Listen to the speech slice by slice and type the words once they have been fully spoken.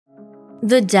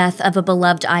The death of a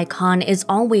beloved icon is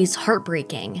always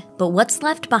heartbreaking, but what's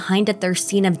left behind at their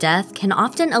scene of death can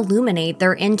often illuminate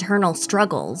their internal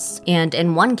struggles, and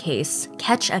in one case,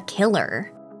 catch a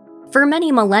killer. For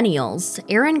many millennials,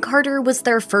 Aaron Carter was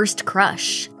their first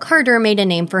crush. Carter made a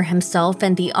name for himself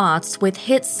in the aughts with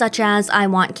hits such as I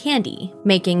Want Candy,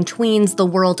 making tweens the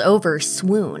world over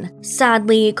swoon.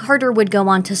 Sadly, Carter would go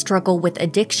on to struggle with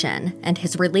addiction, and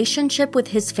his relationship with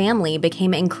his family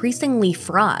became increasingly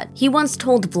fraught. He once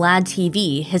told Vlad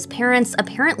TV his parents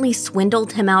apparently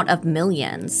swindled him out of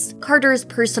millions. Carter's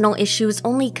personal issues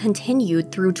only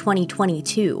continued through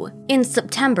 2022. In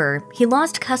September, he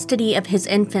lost custody of his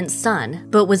infant son,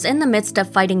 but was in the midst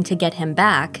of fighting to get him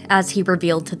back, as he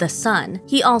revealed to The Sun.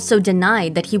 He also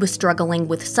denied that he was struggling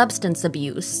with substance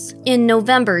abuse. In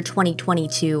November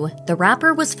 2022, the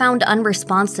rapper was found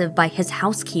unresponsive by his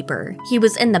housekeeper. He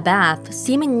was in the bath,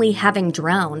 seemingly having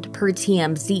drowned, per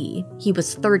TMZ. He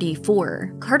was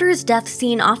 34. Carter's death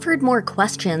scene offered more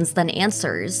questions than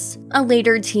answers. A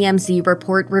later TMZ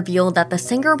report revealed that the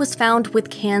singer was found with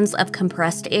cans of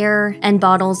compressed air and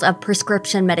bottles of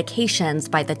prescription medications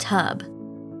by the tub.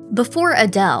 Before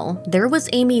Adele, there was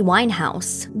Amy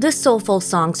Winehouse, the soulful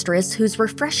songstress whose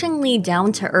refreshingly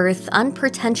down-to-earth,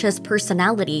 unpretentious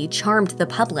personality charmed the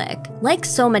public. Like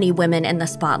so many women in the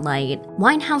spotlight,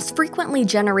 Winehouse frequently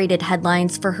generated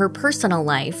headlines for her personal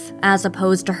life, as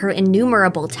opposed to her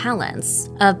innumerable talents.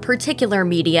 Of particular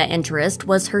media interest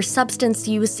was her substance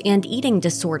use and eating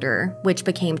disorder, which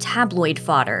became tabloid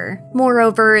fodder.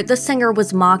 Moreover, the singer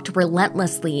was mocked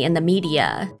relentlessly in the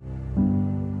media.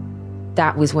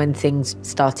 That was when things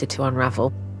started to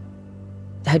unravel.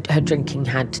 Her drinking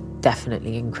had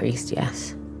definitely increased,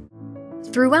 yes.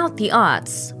 Throughout the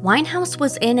aughts, Winehouse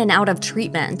was in and out of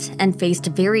treatment and faced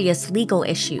various legal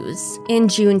issues. In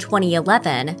June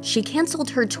 2011, she canceled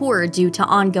her tour due to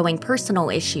ongoing personal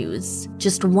issues.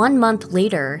 Just 1 month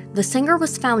later, the singer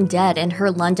was found dead in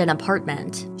her London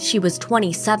apartment. She was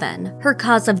 27. Her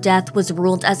cause of death was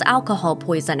ruled as alcohol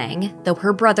poisoning, though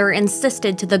her brother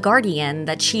insisted to The Guardian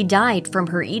that she died from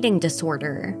her eating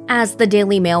disorder. As the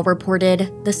Daily Mail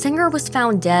reported, the singer was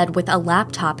found dead with a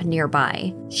laptop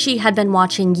nearby. She had been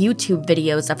watching YouTube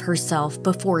videos of herself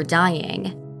before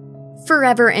dying.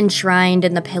 Forever enshrined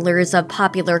in the pillars of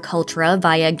popular culture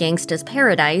via Gangsta's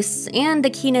Paradise and the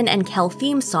Kenan and Kel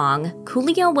theme song,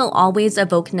 Coolio will always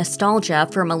evoke nostalgia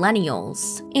for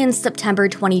millennials. In September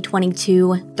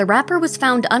 2022, the rapper was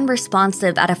found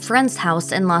unresponsive at a friend's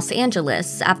house in Los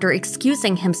Angeles after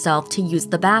excusing himself to use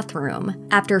the bathroom.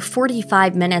 After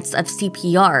 45 minutes of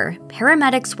CPR,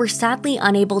 paramedics were sadly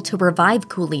unable to revive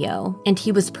Coolio, and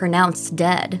he was pronounced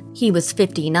dead. He was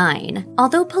 59.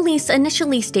 Although police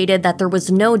initially stated that there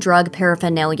was no drug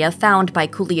paraphernalia found by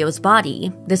Coolio's body,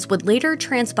 this would later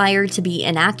transpire to be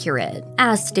inaccurate.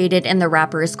 As stated in the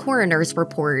rapper's coroner's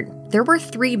report, there were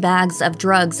 3 bags of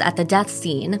drugs at the death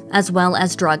scene, as well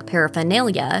as drug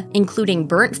paraphernalia, including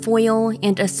burnt foil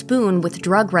and a spoon with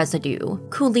drug residue.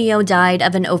 Coolio died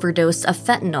of an overdose of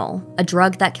fentanyl, a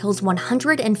drug that kills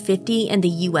 150 in the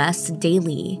US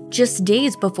daily. Just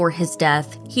days before his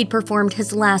death, he'd performed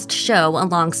his last show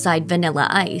alongside Vanilla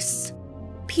Ice.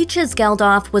 Peaches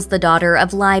Geldof was the daughter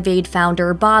of Live Aid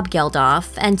founder Bob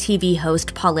Geldof and TV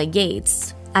host Paula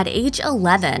Yates. At age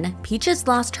 11, Peaches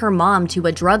lost her mom to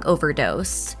a drug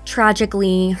overdose.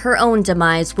 Tragically, her own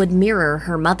demise would mirror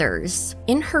her mother's.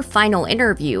 In her final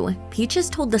interview, Peaches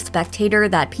told The Spectator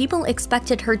that people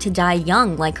expected her to die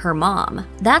young like her mom.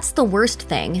 That's the worst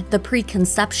thing, the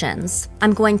preconceptions.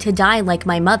 I'm going to die like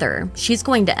my mother. She's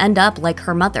going to end up like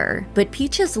her mother. But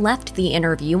Peaches left the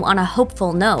interview on a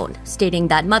hopeful note, stating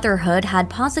that motherhood had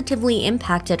positively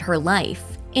impacted her life.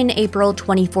 In April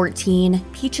 2014,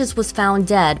 Peaches was found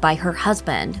dead by her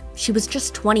husband. She was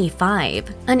just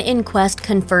 25. An inquest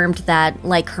confirmed that,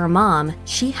 like her mom,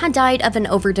 she had died of an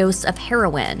overdose of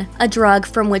heroin, a drug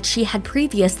from which she had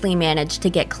previously managed to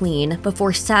get clean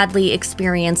before sadly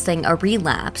experiencing a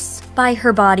relapse. By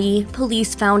her body,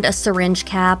 police found a syringe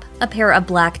cap, a pair of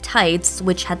black tights,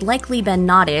 which had likely been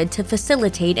knotted to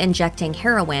facilitate injecting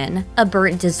heroin, a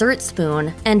burnt dessert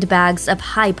spoon, and bags of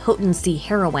high-potency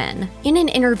heroin. In an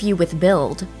interview with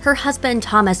Build, her husband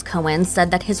Thomas Cohen said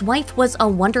that his wife was a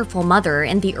wonderful mother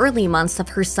in the early months of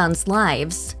her son's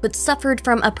lives, but suffered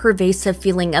from a pervasive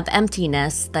feeling of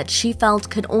emptiness that she felt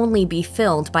could only be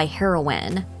filled by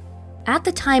heroin. At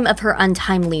the time of her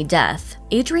untimely death,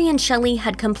 Adrienne Shelly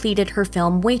had completed her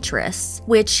film Waitress,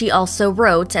 which she also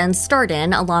wrote and starred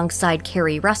in alongside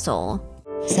Kerry Russell.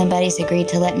 Somebody's agreed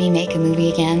to let me make a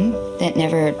movie again that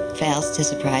never fails to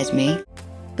surprise me.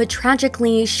 but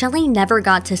tragically, Shelly never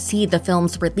got to see the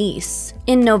film's release.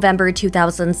 In November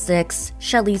 2006,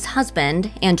 Shelly's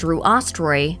husband, Andrew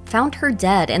Ostroy, found her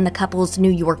dead in the couple's New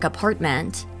York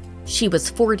apartment. She was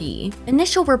 40.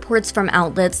 Initial reports from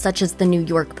outlets such as the New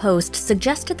York Post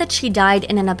suggested that she died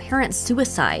in an apparent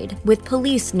suicide, with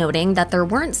police noting that there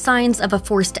weren't signs of a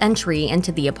forced entry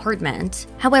into the apartment.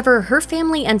 However, her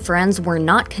family and friends were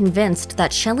not convinced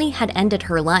that Shelly had ended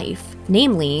her life.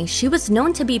 Namely, she was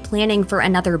known to be planning for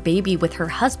another baby with her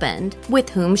husband, with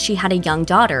whom she had a young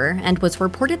daughter and was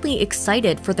reportedly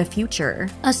excited for the future.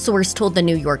 A source told the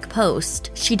New York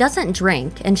Post, "She doesn't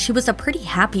drink and she was a pretty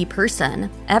happy person.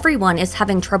 Everyone is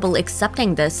having trouble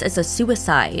accepting this as a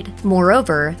suicide."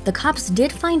 Moreover, the cops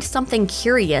did find something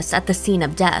curious at the scene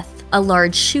of death, a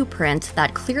large shoe print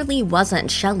that clearly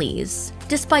wasn't Shelly's.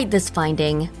 Despite this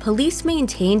finding, police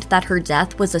maintained that her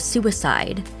death was a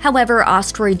suicide. However,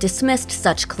 Ostroy dismissed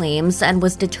such claims and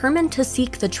was determined to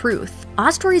seek the truth.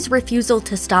 Ostroy's refusal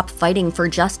to stop fighting for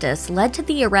justice led to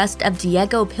the arrest of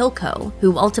Diego Pilco,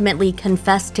 who ultimately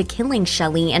confessed to killing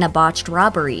Shelly in a botched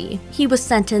robbery. He was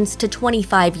sentenced to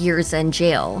 25 years in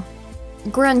jail.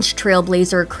 Grunge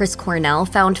trailblazer Chris Cornell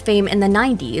found fame in the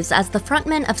 90s as the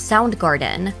frontman of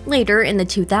Soundgarden. Later, in the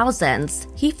 2000s,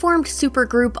 he formed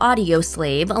supergroup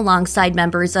Audioslave alongside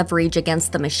members of Rage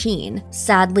Against the Machine.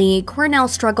 Sadly, Cornell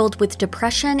struggled with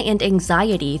depression and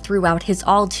anxiety throughout his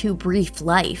all-too-brief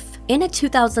life. In a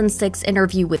 2006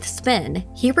 interview with Spin,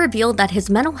 he revealed that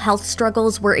his mental health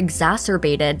struggles were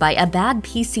exacerbated by a bad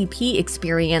PCP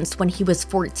experience when he was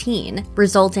 14,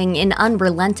 resulting in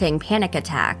unrelenting panic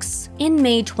attacks. In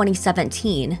May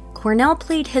 2017, Cornell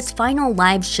played his final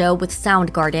live show with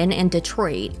Soundgarden in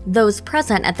Detroit. Those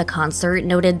present at the concert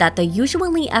noted that the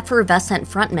usually effervescent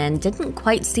frontman didn't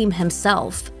quite seem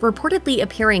himself, reportedly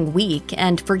appearing weak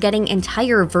and forgetting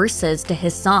entire verses to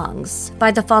his songs. By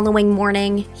the following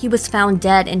morning, he was found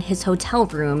dead in his hotel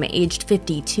room, aged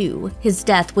 52. His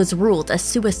death was ruled a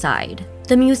suicide.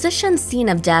 The musician's scene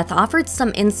of death offered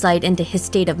some insight into his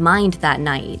state of mind that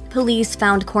night. Police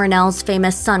found Cornell's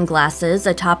famous sunglasses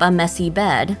atop a messy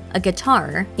bed, a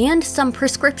guitar, and some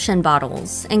prescription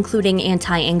bottles, including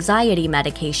anti-anxiety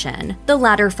medication. The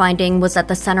latter finding was at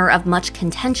the center of much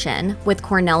contention, with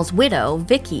Cornell's widow,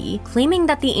 Vicky, claiming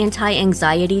that the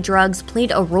anti-anxiety drugs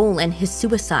played a role in his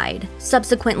suicide.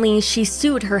 Subsequently, she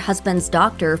sued her husband's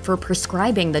doctor for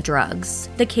prescribing the drugs.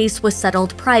 The case was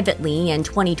settled privately in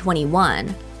 2021.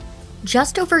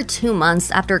 Just over 2 months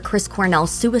after Chris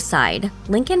Cornell's suicide,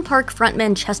 Linkin Park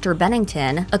frontman Chester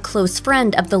Bennington, a close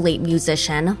friend of the late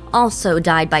musician, also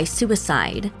died by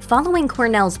suicide. Following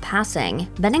Cornell's passing,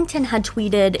 Bennington had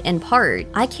tweeted, in part,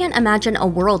 "I can't imagine a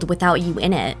world without you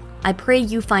in it. I pray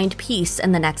you find peace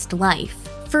in the next life."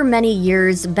 For many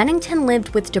years, Bennington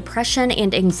lived with depression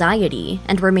and anxiety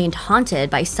and remained haunted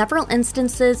by several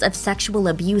instances of sexual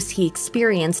abuse he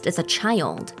experienced as a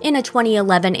child. In a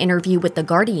 2011 interview with The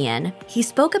Guardian, he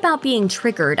spoke about being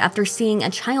triggered after seeing a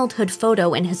childhood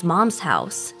photo in his mom's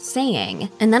house, saying,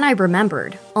 "And then I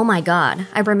remembered, oh my god,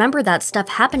 I remember that stuff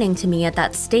happening to me at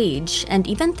that stage, and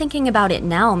even thinking about it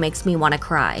now makes me want to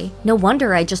cry. No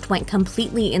wonder I just went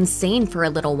completely insane for a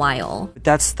little while."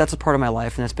 That's a part of my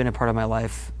life, and that's been a part of my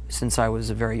life since I was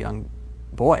a very young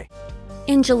boy.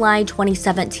 In July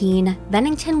 2017,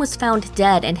 Bennington was found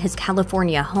dead in his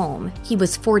California home. He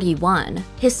was 41.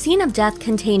 His scene of death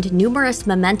contained numerous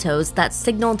mementos that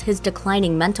signaled his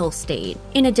declining mental state.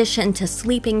 In addition to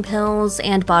sleeping pills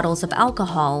and bottles of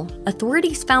alcohol,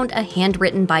 authorities found a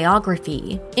handwritten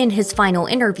biography. In his final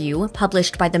interview,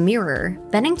 published by The Mirror,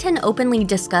 Bennington openly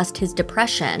discussed his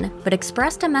depression, but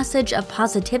expressed a message of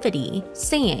positivity,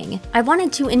 saying, "I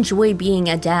wanted to enjoy being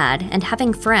a dad and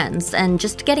having friends and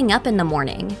just getting up in the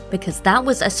morning, because that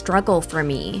was a struggle for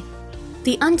me."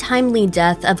 The untimely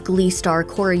death of Glee star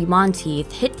Cory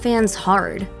Monteith hit fans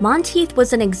hard. Monteith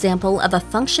was an example of a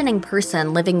functioning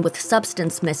person living with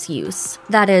substance misuse.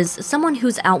 That is, someone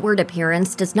whose outward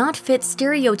appearance does not fit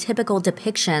stereotypical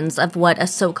depictions of what a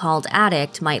so-called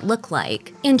addict might look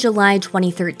like. In July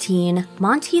 2013,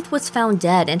 Monteith was found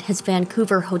dead in his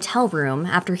Vancouver hotel room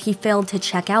after he failed to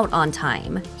check out on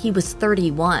time. He was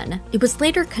 31. It was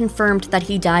later confirmed that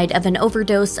he died of an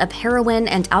overdose of heroin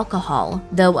and alcohol,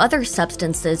 though other substances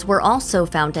were also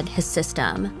found in his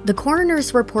system. The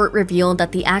coroner's report revealed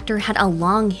that the actor had a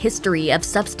long history of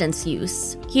substance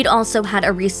use. He'd also had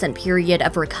a recent period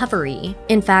of recovery.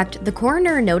 In fact, the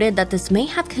coroner noted that this may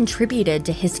have contributed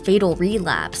to his fatal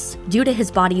relapse, due to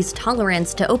his body's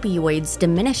tolerance to opioids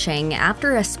diminishing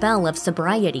after a spell of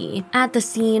sobriety. At the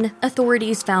scene,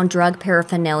 authorities found drug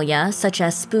paraphernalia such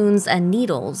as spoons and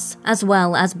needles, as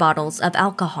well as bottles of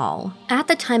alcohol. At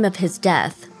the time of his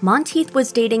death, Monteith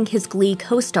was dating his Glee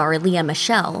co-star Lea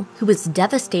Michele, who was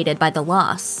devastated by the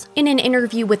loss. In an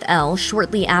interview with Elle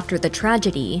shortly after the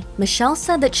tragedy, Michele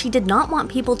said that she did not want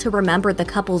people to remember the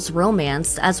couple's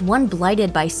romance as one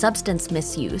blighted by substance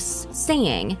misuse,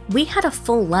 saying, "We had a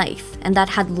full life, and that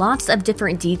had lots of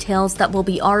different details that will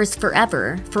be ours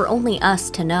forever, for only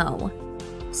us to know."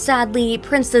 Sadly,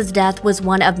 Prince's death was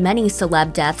one of many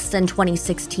celeb deaths in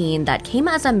 2016 that came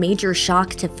as a major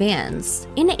shock to fans.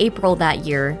 In April that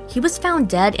year, he was found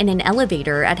dead in an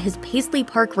elevator at his Paisley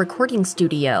Park recording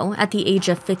studio at the age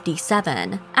of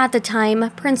 57. At the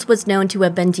time, Prince was known to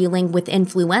have been dealing with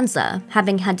influenza,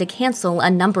 having had to cancel a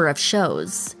number of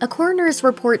shows. A coroner's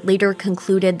report later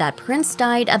concluded that Prince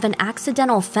died of an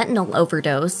accidental fentanyl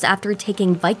overdose after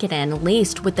taking Vicodin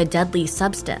laced with the deadly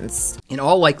substance. In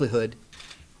all likelihood,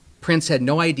 Prince had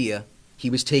no idea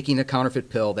he was taking a counterfeit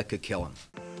pill that could kill him.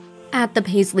 At the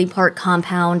Paisley Park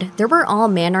compound, there were all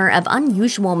manner of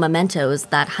unusual mementos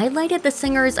that highlighted the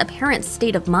singer's apparent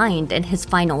state of mind in his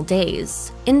final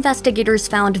days. Investigators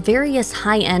found various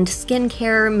high-end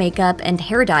skincare, makeup, and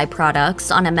hair dye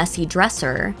products on a messy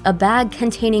dresser, a bag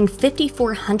containing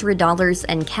 $5,400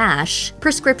 in cash,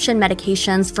 prescription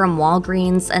medications from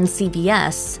Walgreens and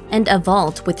CVS, and a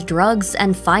vault with drugs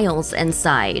and files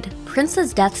inside.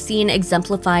 Prince's death scene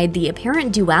exemplified the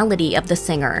apparent duality of the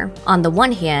singer. On the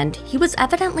one hand, he was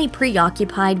evidently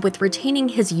preoccupied with retaining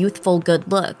his youthful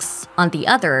good looks. On the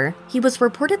other, he was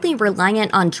reportedly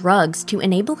reliant on drugs to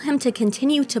enable him to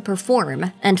continue to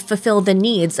perform and fulfill the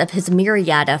needs of his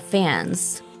myriad of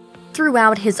fans.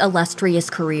 Throughout his illustrious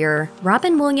career,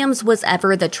 Robin Williams was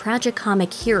ever the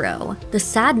tragicomic hero. The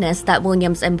sadness that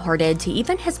Williams imparted to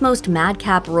even his most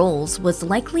madcap roles was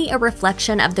likely a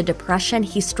reflection of the depression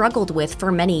he struggled with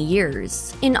for many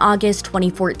years. In August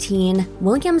 2014,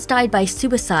 Williams died by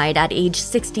suicide at age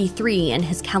 63 in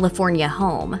his California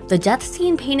home. The death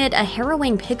scene painted a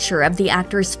harrowing picture of the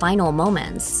actor's final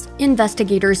moments.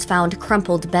 Investigators found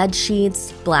crumpled bed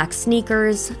sheets, black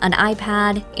sneakers, an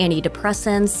iPad,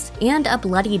 antidepressants, and a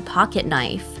bloodied pocket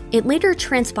knife. It later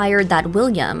transpired that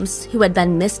Williams, who had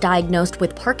been misdiagnosed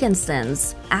with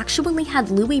Parkinson's, actually had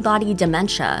Lewy body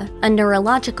dementia, a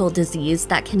neurological disease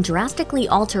that can drastically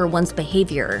alter one's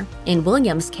behavior. In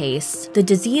Williams' case, the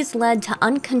disease led to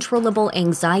uncontrollable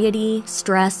anxiety,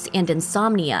 stress, and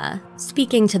insomnia.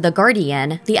 Speaking to The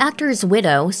Guardian, the actor's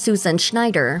widow, Susan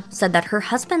Schneider, said that her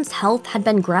husband's health had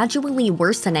been gradually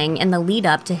worsening in the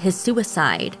lead-up to his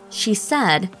suicide. She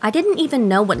said, "I didn't even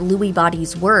know what Lewy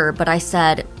bodies were, but I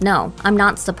said, no, I'm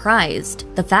not surprised.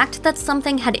 The fact that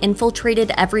something had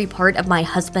infiltrated every part of my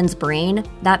husband's brain,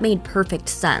 that made perfect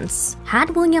sense."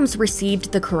 Had Williams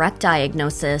received the correct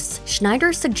diagnosis,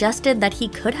 Schneider suggested that he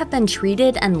could have been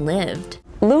treated and lived.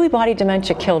 Lewy body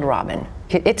dementia killed Robin.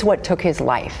 It's what took his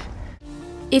life.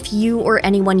 If you or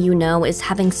anyone you know is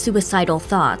having suicidal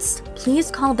thoughts, please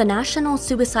call the National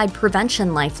Suicide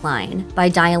Prevention Lifeline by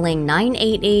dialing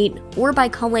 988 or by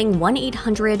calling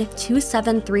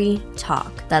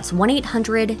 1-800-273-TALK. That's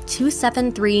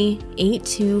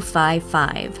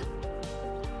 1-800-273-8255.